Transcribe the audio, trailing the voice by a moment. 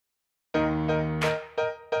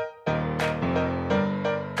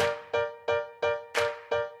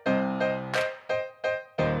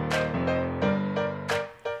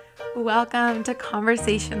Welcome to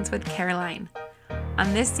Conversations with Caroline.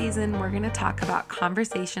 On this season, we're going to talk about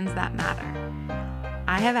conversations that matter.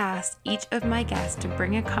 I have asked each of my guests to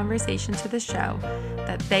bring a conversation to the show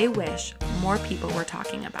that they wish more people were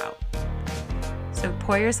talking about. So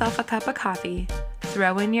pour yourself a cup of coffee,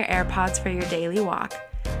 throw in your AirPods for your daily walk,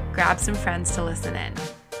 grab some friends to listen in.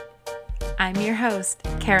 I'm your host,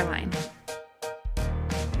 Caroline.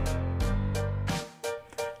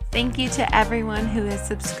 Thank you to everyone who has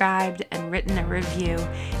subscribed and written a review.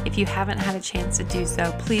 If you haven't had a chance to do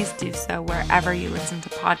so, please do so wherever you listen to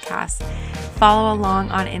podcasts. Follow along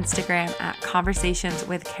on Instagram at Conversations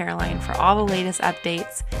with Caroline for all the latest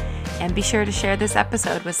updates. And be sure to share this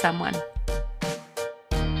episode with someone.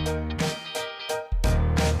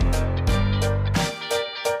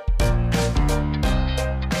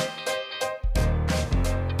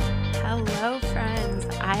 Hello, friends.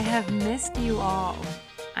 I have missed you all.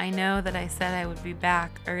 I know that I said I would be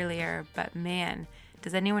back earlier, but man,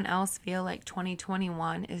 does anyone else feel like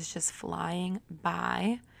 2021 is just flying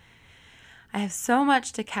by? I have so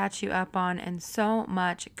much to catch you up on and so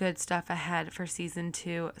much good stuff ahead for season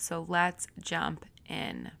 2, so let's jump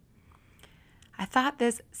in. I thought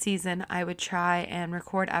this season I would try and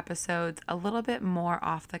record episodes a little bit more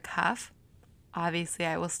off the cuff. Obviously,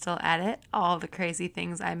 I will still edit all the crazy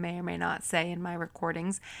things I may or may not say in my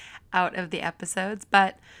recordings out of the episodes,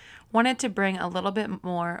 but wanted to bring a little bit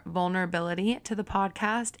more vulnerability to the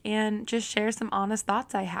podcast and just share some honest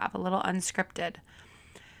thoughts I have, a little unscripted.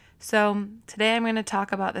 So today I'm going to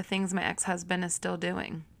talk about the things my ex-husband is still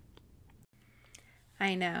doing.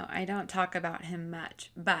 I know, I don't talk about him much,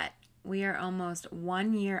 but we are almost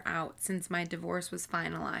 1 year out since my divorce was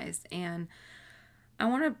finalized, and I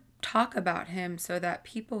want to talk about him so that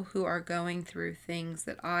people who are going through things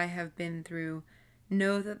that I have been through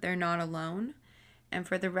know that they're not alone. And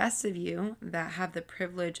for the rest of you that have the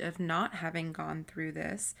privilege of not having gone through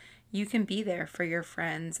this, you can be there for your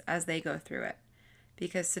friends as they go through it.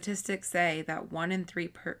 Because statistics say that one in three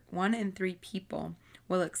people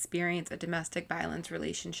will experience a domestic violence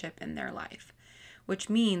relationship in their life, which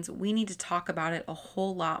means we need to talk about it a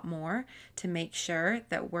whole lot more to make sure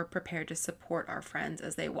that we're prepared to support our friends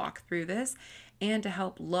as they walk through this and to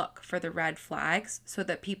help look for the red flags so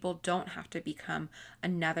that people don't have to become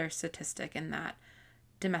another statistic in that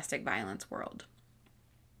domestic violence world.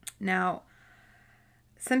 Now,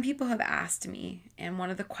 some people have asked me, and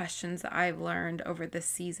one of the questions that I've learned over this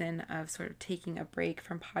season of sort of taking a break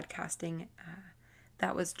from podcasting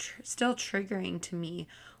that was still triggering to me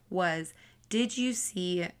was, did you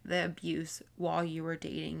see the abuse while you were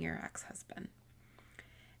dating your ex-husband?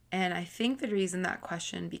 And I think the reason that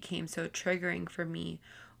question became so triggering for me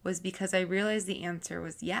was because I realized the answer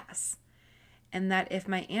was yes. And that if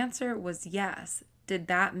my answer was yes, did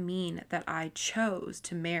that mean that I chose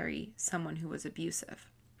to marry someone who was abusive?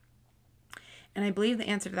 And I believe the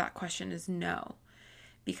answer to that question is no.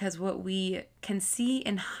 Because what we can see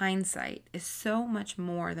in hindsight is so much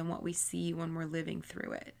more than what we see when we're living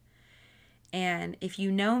through it. And if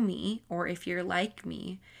you know me, or if you're like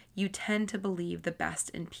me, you tend to believe the best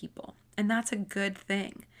in people. And that's a good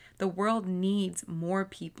thing. The world needs more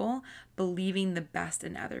people believing the best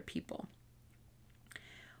in other people.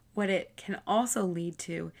 What it can also lead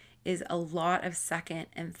to is a lot of second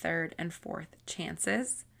and third and fourth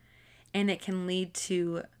chances. And it can lead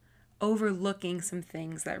to overlooking some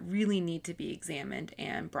things that really need to be examined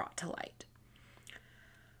and brought to light.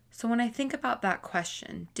 So when I think about that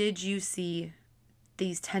question, did you see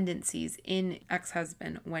these tendencies in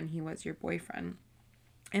ex-husband when he was your boyfriend?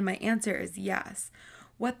 And my answer is yes.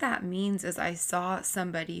 What that means is I saw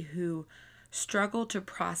somebody who struggled to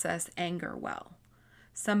process anger well.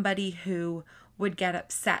 Somebody who would get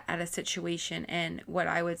upset at a situation and what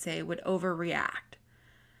I would say would overreact.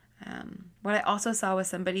 What I also saw was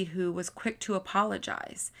somebody who was quick to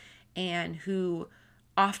apologize and who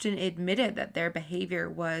often admitted that their behavior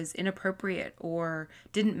was inappropriate or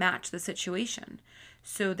didn't match the situation.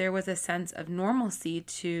 So there was a sense of normalcy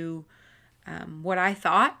to what I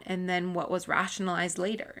thought and then what was rationalized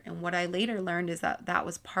later. And what I later learned is that that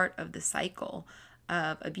was part of the cycle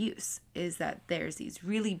of abuse, is that there's these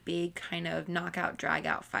really big kind of knockout, drag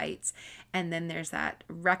out fights. And then there's that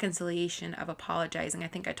reconciliation of apologizing. I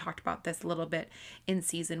think I talked about this a little bit in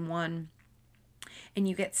season 1. And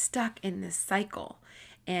you get stuck in this cycle.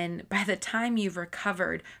 And by the time you've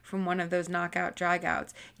recovered from one of those knockout, drag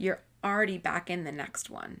outs, you're already back in the next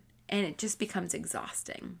one. And it just becomes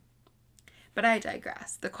exhausting. But I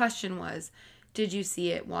digress. The question was, did you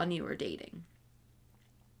see it while you were dating?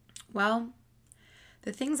 Well,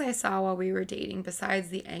 the things I saw while we were dating, besides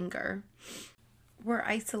the anger, were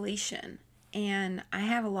isolation And I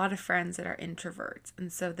have a lot of friends that are introverts.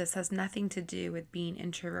 And so this has nothing to do with being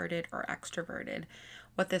introverted or extroverted.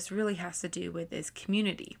 What this really has to do with is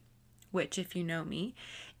community, which, if you know me,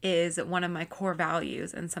 is one of my core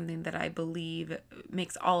values and something that I believe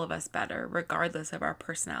makes all of us better, regardless of our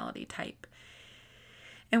personality type.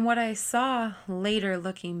 And what I saw later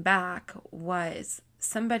looking back was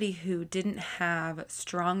somebody who didn't have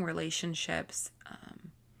strong relationships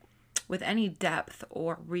with any depth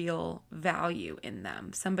or real value in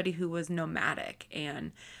them. Somebody who was nomadic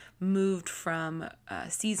and moved from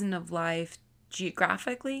a season of life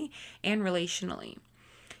geographically and relationally.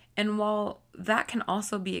 And while that can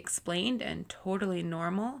also be explained and totally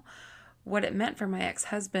normal, what it meant for my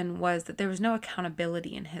ex-husband was that there was no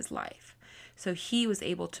accountability in his life. So he was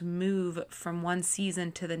able to move from one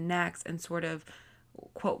season to the next and sort of,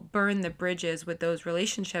 quote, burn the bridges with those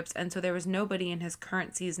relationships. And so there was nobody in his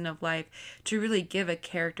current season of life to really give a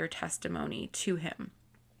character testimony to him.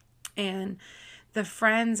 And the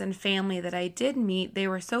friends and family that I did meet, they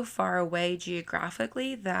were so far away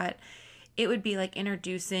geographically that it would be like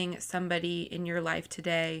introducing somebody in your life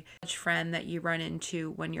today, a friend that you run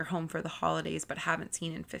into when you're home for the holidays but haven't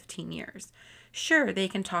seen in 15 years. Sure, they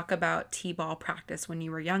can talk about t-ball practice when you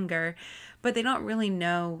were younger, but they don't really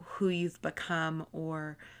know who you've become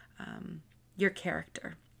or your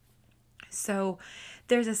character. So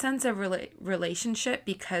there's a sense of relationship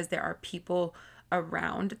because there are people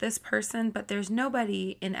around this person, but there's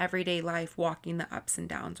nobody in everyday life walking the ups and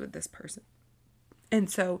downs with this person. And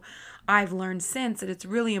so I've learned since that it's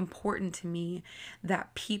really important to me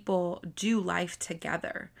that people do life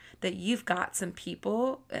together, that you've got some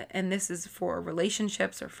people, and this is for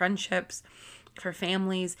relationships or friendships, for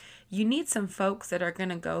families, you need some folks that are going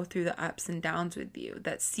to go through the ups and downs with you,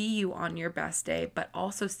 that see you on your best day, but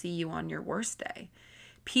also see you on your worst day.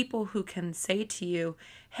 People who can say to you,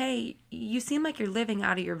 hey, you seem like you're living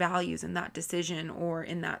out of your values in that decision or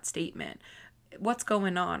in that statement. What's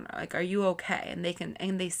going on? Like, are you okay? And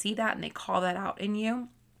they see that and they call that out in you,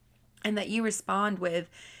 and that you respond with,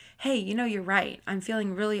 hey, you're right. I'm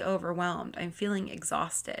feeling really overwhelmed. I'm feeling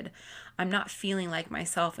exhausted. I'm not feeling like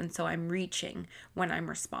myself. And so I'm reaching when I'm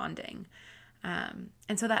responding.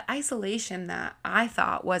 And so that isolation that I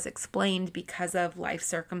thought was explained because of life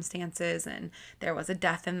circumstances, and there was a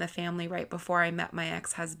death in the family right before I met my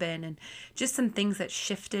ex-husband, and just some things that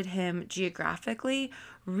shifted him geographically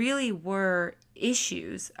really were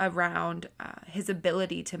issues around his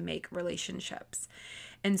ability to make relationships.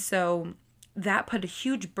 And so that put a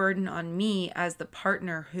huge burden on me as the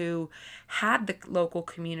partner who had the local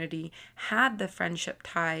community, had the friendship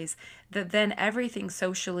ties, that then everything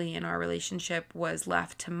socially in our relationship was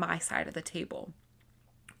left to my side of the table,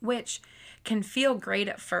 which can feel great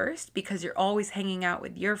at first because you're always hanging out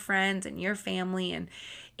with your friends and your family, and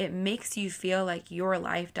it makes you feel like your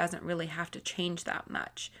life doesn't really have to change that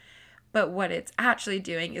much. But what it's actually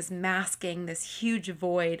doing is masking this huge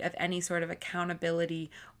void of any sort of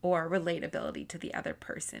accountability or relatability to the other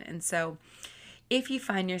person. And so if you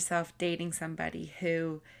find yourself dating somebody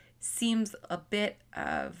who seems a bit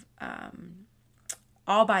of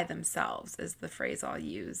all by themselves, is the phrase I'll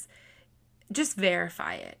use, just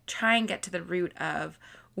verify it. Try and get to the root of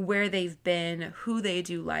where they've been, who they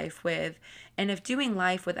do life with. And if doing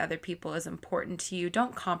life with other people is important to you,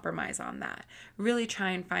 don't compromise on that. Really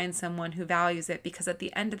try and find someone who values it, because at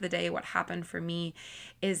the end of the day, what happened for me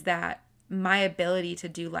is that my ability to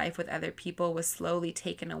do life with other people was slowly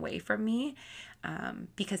taken away from me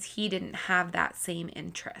because he didn't have that same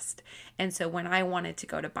interest. And so when I wanted to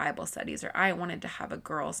go to Bible studies, or I wanted to have a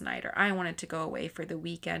girls' night, or I wanted to go away for the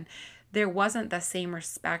weekend, there wasn't the same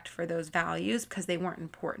respect for those values because they weren't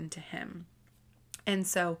important to him. And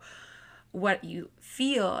so what you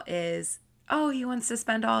feel is, oh, he wants to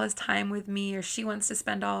spend all his time with me, or she wants to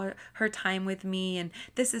spend all her time with me, and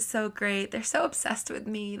this is so great. They're so obsessed with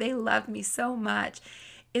me. They love me so much,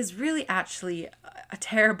 is really actually a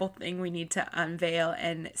terrible thing we need to unveil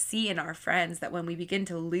and see in our friends, that when we begin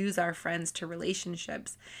to lose our friends to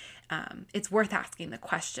relationships, it's worth asking the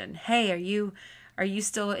question, hey, are you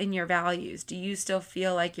still in your values? Do you still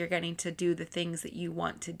feel like you're getting to do the things that you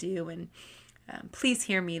want to do? And please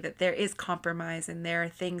hear me that there is compromise and there are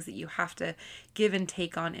things that you have to give and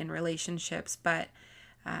take on in relationships, but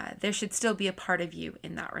there should still be a part of you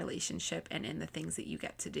in that relationship and in the things that you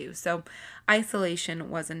get to do. So isolation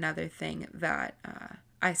was another thing that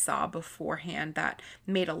I saw beforehand that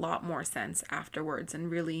made a lot more sense afterwards,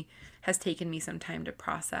 and really has taken me some time to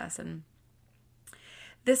process. And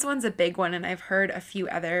this one's a big one, and I've heard a few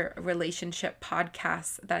other relationship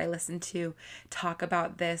podcasts that I listen to talk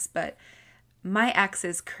about this, but My ex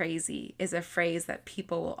is crazy is a phrase that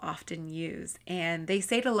people will often use, and they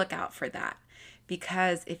say to look out for that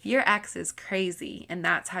because if your ex is crazy and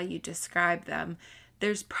that's how you describe them,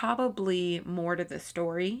 there's probably more to the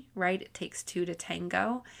story, right? It takes two to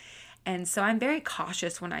tango. And so I'm very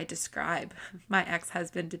cautious when I describe my ex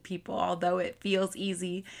husband to people, although it feels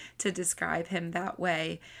easy to describe him that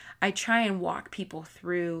way. I try and walk people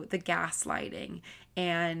through the gaslighting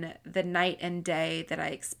and the night and day that I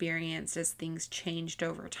experienced as things changed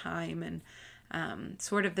over time, and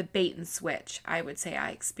sort of the bait and switch, I would say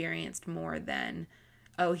I experienced more than,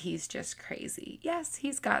 oh, he's just crazy. Yes,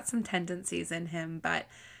 he's got some tendencies in him, but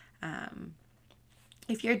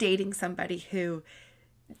if you're dating somebody who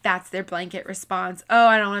that's their blanket response, oh,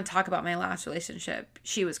 I don't want to talk about my last relationship,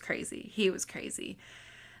 she was crazy, he was crazy,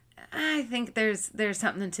 I think there's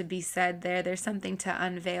something to be said there. There's something to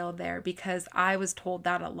unveil there because I was told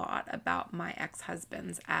that a lot about my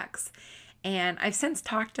ex-husband's ex. And I've since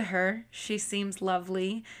talked to her. She seems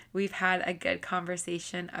lovely. We've had a good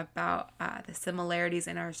conversation about the similarities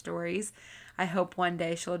in our stories. I hope one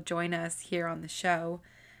day she'll join us here on the show.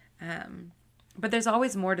 But there's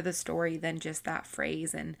always more to the story than just that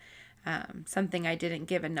phrase. And something I didn't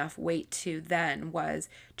give enough weight to then was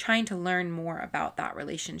trying to learn more about that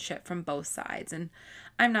relationship from both sides. And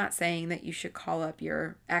I'm not saying that you should call up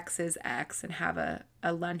your ex's ex and have a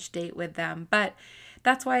lunch date with them, but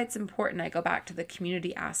that's why it's important. I go back to the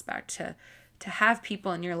community aspect to have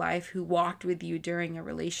people in your life who walked with you during a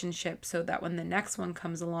relationship so that when the next one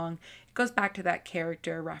comes along, it goes back to that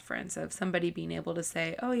character reference of somebody being able to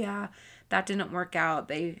say, oh yeah, that didn't work out.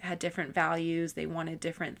 They had different values. They wanted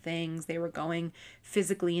different things. They were going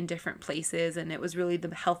physically in different places. And it was really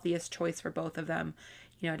the healthiest choice for both of them,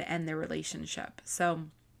 to end their relationship. So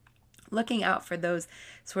looking out for those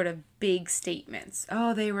sort of big statements.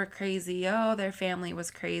 Oh, they were crazy. Oh, their family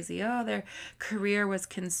was crazy. Oh, their career was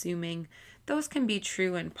consuming. Those can be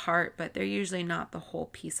true in part, but they're usually not the whole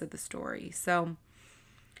piece of the story. So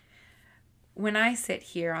when I sit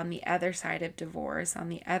here on the other side of divorce, on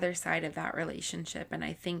the other side of that relationship, and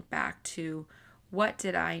I think back to what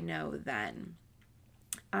did I know then?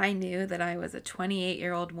 I knew that I was a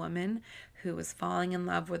 28-year-old woman who was falling in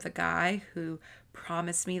love with a guy who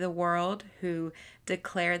promised me the world, who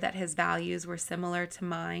declared that his values were similar to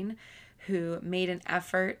mine, who made an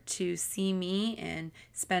effort to see me and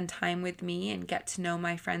spend time with me and get to know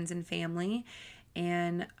my friends and family.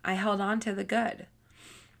 And I held on to the good.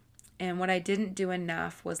 And what I didn't do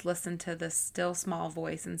enough was listen to the still small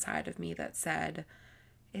voice inside of me that said,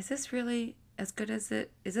 is this really as good as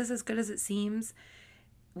is this as good as it seems?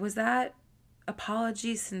 Was that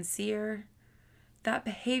apology sincere? That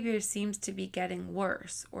behavior seems to be getting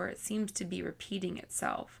worse, or it seems to be repeating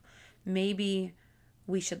itself. Maybe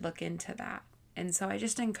we should look into that. And so I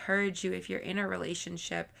just encourage you, if you're in a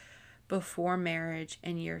relationship before marriage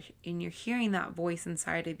and you're hearing that voice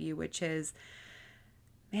inside of you, which is,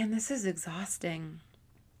 man, this is exhausting.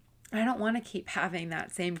 I don't want to keep having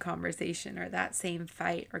that same conversation or that same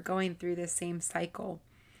fight or going through this same cycle.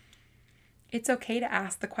 It's okay to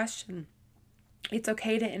ask the question. It's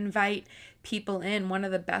okay to invite people in. One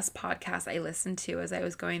of the best podcasts I listened to as I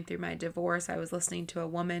was going through my divorce, I was listening to a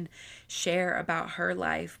woman share about her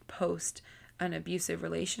life post an abusive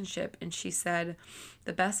relationship. And she said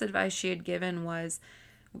the best advice she had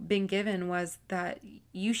been given was that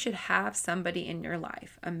you should have somebody in your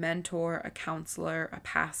life, a mentor, a counselor, a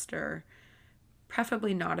pastor,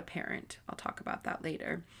 preferably not a parent. I'll talk about that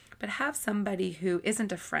later. But have somebody who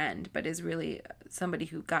isn't a friend, but is really somebody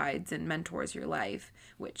who guides and mentors your life,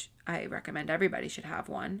 which I recommend everybody should have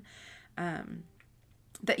one,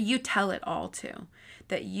 that you tell it all to,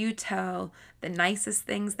 that you tell the nicest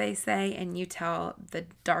things they say and you tell the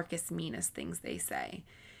darkest, meanest things they say.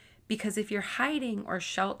 Because if you're hiding or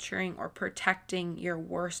sheltering or protecting your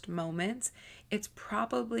worst moments, it's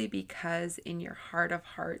probably because in your heart of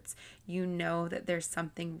hearts, you know that there's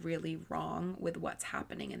something really wrong with what's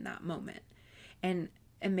happening in that moment. And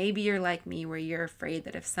maybe you're like me where you're afraid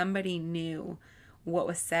that if somebody knew what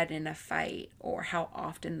was said in a fight or how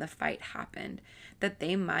often the fight happened, that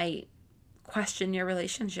they might question your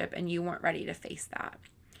relationship and you weren't ready to face that.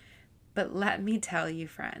 But let me tell you,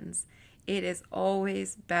 friends, it is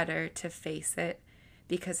always better to face it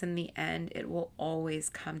because in the end, it will always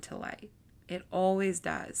come to light. It always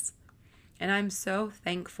does. And I'm so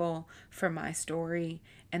thankful for my story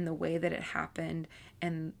and the way that it happened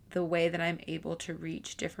and the way that I'm able to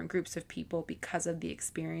reach different groups of people because of the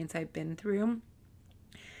experience I've been through.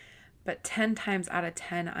 But 10 times out of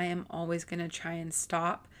 10, I am always going to try and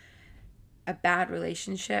stop a bad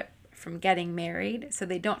relationship from getting married so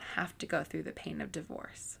they don't have to go through the pain of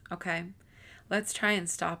divorce, okay? Let's try and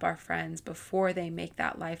stop our friends before they make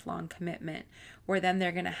that lifelong commitment, where then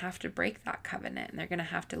they're going to have to break that covenant and they're going to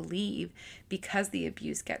have to leave because the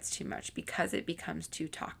abuse gets too much, because it becomes too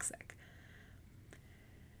toxic.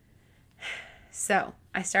 So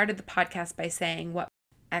I started the podcast by saying what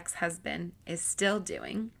my ex-husband is still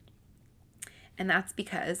doing. And that's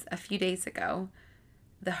because a few days ago,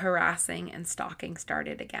 the harassing and stalking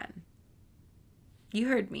started again. You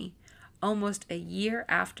heard me. Almost a year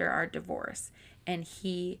after our divorce, and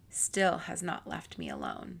he still has not left me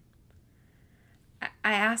alone.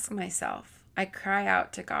 I ask myself, I cry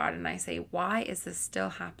out to God and I say, why is this still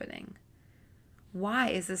happening? Why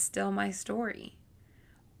is this still my story?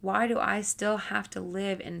 Why do I still have to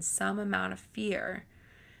live in some amount of fear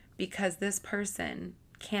because this person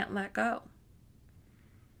can't let go?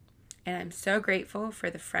 And I'm so grateful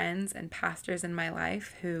for the friends and pastors in my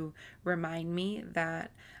life who remind me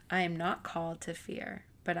that I am not called to fear,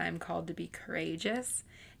 but I'm called to be courageous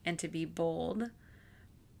and to be bold.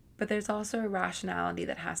 But there's also a rationality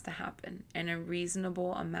that has to happen and a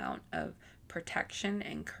reasonable amount of protection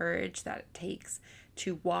and courage that it takes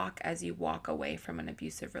to walk as you walk away from an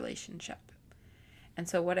abusive relationship. And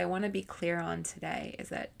so what I want to be clear on today is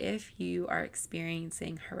that if you are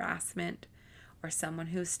experiencing harassment or someone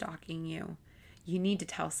who's stalking you, you need to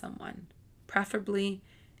tell someone, preferably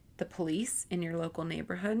the police in your local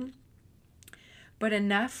neighborhood, but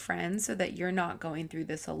enough friends so that you're not going through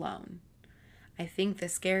this alone. I think the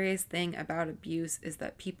scariest thing about abuse is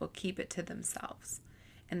that people keep it to themselves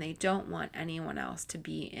and they don't want anyone else to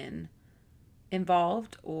be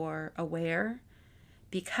involved or aware,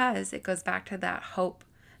 because it goes back to that hope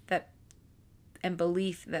that and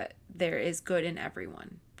belief that there is good in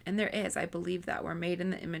everyone. And there is. I believe that we're made in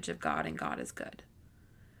the image of God and God is good.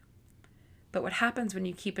 But what happens when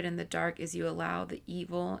you keep it in the dark is you allow the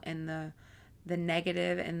evil and the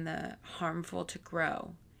negative and the harmful to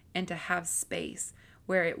grow and to have space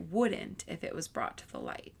where it wouldn't if it was brought to the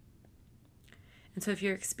light. And so if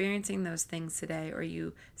you're experiencing those things today, or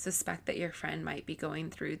you suspect that your friend might be going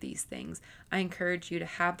through these things, I encourage you to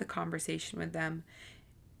have the conversation with them.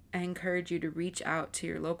 I encourage you to reach out to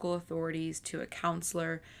your local authorities, to a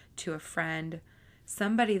counselor, to a friend,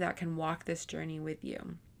 somebody that can walk this journey with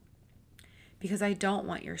you. Because I don't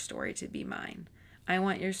want your story to be mine. I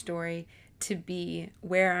want your story to be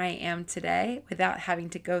where I am today without having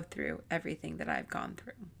to go through everything that I've gone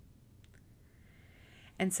through.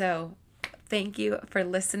 And so thank you for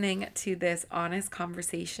listening to this honest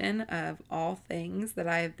conversation of all things that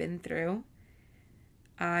I have been through.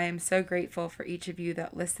 I'm so grateful for each of you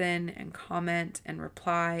that listen and comment and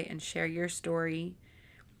reply and share your story.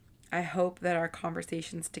 I hope that our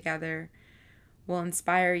conversations together will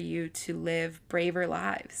inspire you to live braver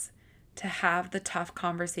lives, to have the tough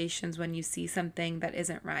conversations when you see something that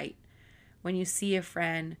isn't right, when you see a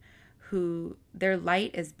friend who their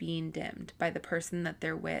light is being dimmed by the person that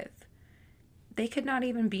they're with. They could not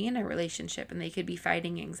even be in a relationship and they could be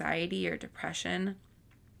fighting anxiety or depression.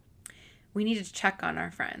 We need to check on our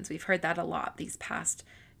friends. We've heard that a lot these past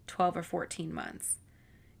 12 or 14 months.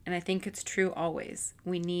 And I think it's true always.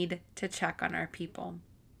 We need to check on our people.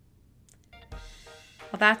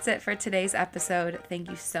 Well, that's it for today's episode. Thank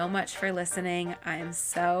you so much for listening. I am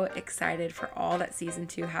so excited for all that season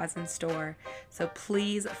 2 has in store. So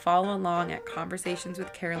please follow along at Conversations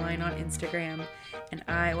with Caroline on Instagram, and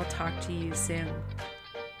I will talk to you soon.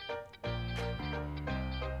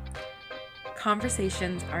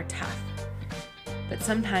 Conversations are tough, but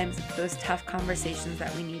sometimes it's those tough conversations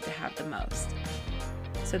that we need to have the most.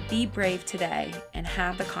 So be brave today and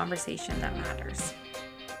have the conversation that matters.